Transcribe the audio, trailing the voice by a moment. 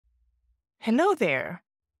Hello there.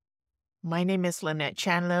 My name is Lynette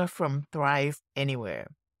Chandler from Thrive Anywhere.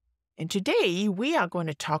 And today we are going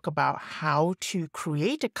to talk about how to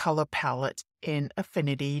create a color palette in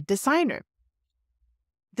Affinity Designer.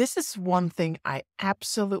 This is one thing I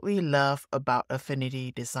absolutely love about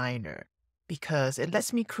Affinity Designer because it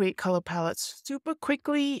lets me create color palettes super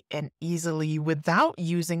quickly and easily without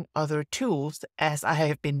using other tools as I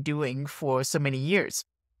have been doing for so many years.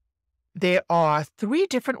 There are 3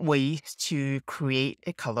 different ways to create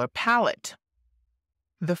a color palette.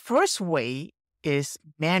 The first way is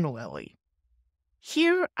manually.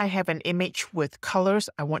 Here I have an image with colors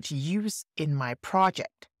I want to use in my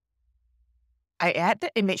project. I add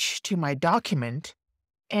the image to my document,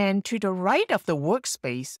 and to the right of the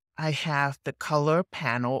workspace, I have the color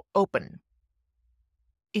panel open.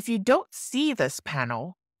 If you don't see this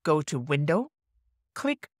panel, go to Window,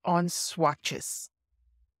 click on Swatches.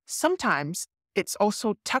 Sometimes it's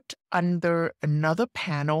also tucked under another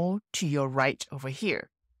panel to your right over here.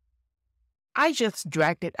 I just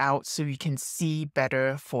dragged it out so you can see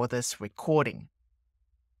better for this recording.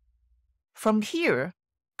 From here,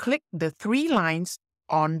 click the 3 lines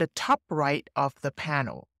on the top right of the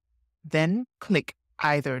panel. Then click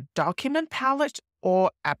either Document Palette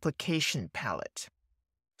or Application Palette.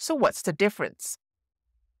 So what's the difference?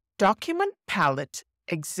 Document Palette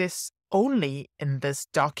exists only in this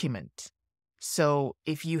document. So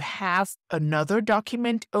if you have another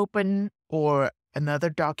document open or another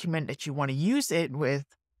document that you want to use it with,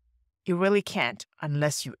 you really can't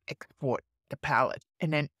unless you export the palette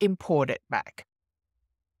and then import it back.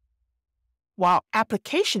 While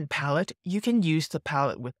Application Palette, you can use the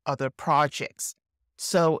palette with other projects.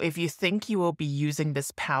 So if you think you will be using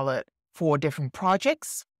this palette for different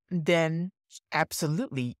projects, then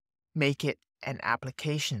absolutely make it an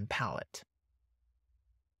application palette.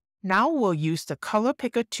 Now we'll use the Color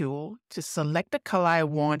Picker tool to select the color I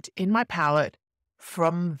want in my palette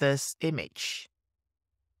from this image.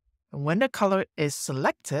 And when the color is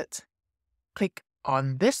selected, click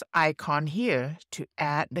on this icon here to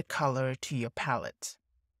add the color to your palette.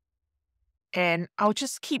 And I'll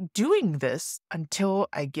just keep doing this until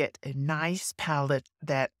I get a nice palette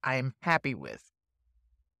that I'm happy with.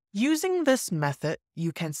 Using this method,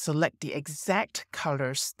 you can select the exact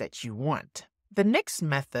colors that you want. The next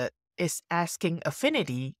method is asking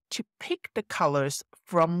Affinity to pick the colors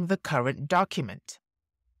from the current document.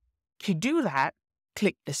 To do that,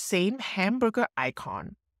 click the same hamburger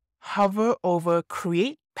icon, hover over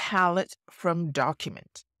Create Palette from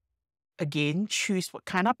Document. Again, choose what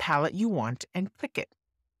kind of palette you want and click it.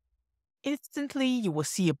 Instantly, you will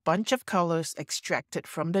see a bunch of colors extracted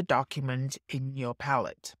from the document in your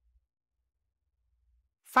palette.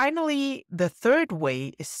 Finally, the third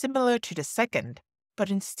way is similar to the second, but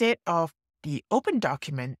instead of the open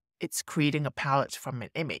document, it's creating a palette from an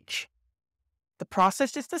image. The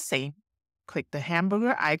process is the same. Click the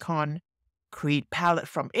hamburger icon, create palette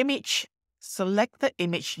from image, select the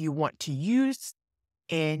image you want to use,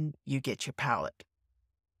 and you get your palette.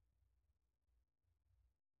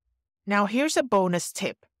 Now here's a bonus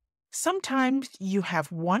tip. Sometimes you have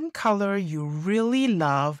one color you really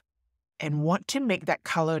love and want to make that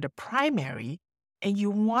color the primary, and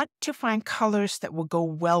you want to find colors that will go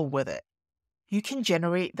well with it. You can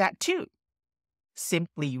generate that too.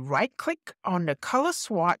 Simply right-click on the color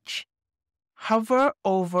swatch, hover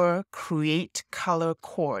over Create Color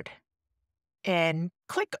Chord, and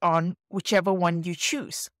click on whichever one you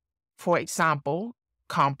choose. For example,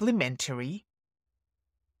 Complementary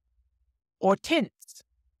or Tints.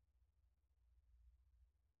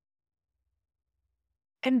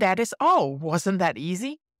 And that is all. Wasn't that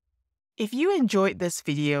easy? If you enjoyed this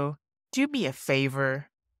video, do me a favor.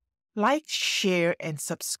 Like, share, and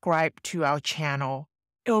subscribe to our channel.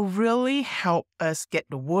 It'll really help us get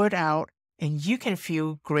the word out, and you can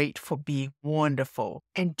feel great for being wonderful.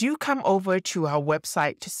 And do come over to our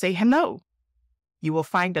website to say hello. You will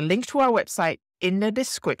find a link to our website in the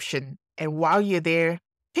description. And while you're there,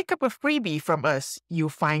 pick up a freebie from us. You'll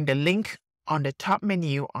find the link on the top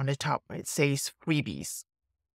menu on the top where it says Freebies.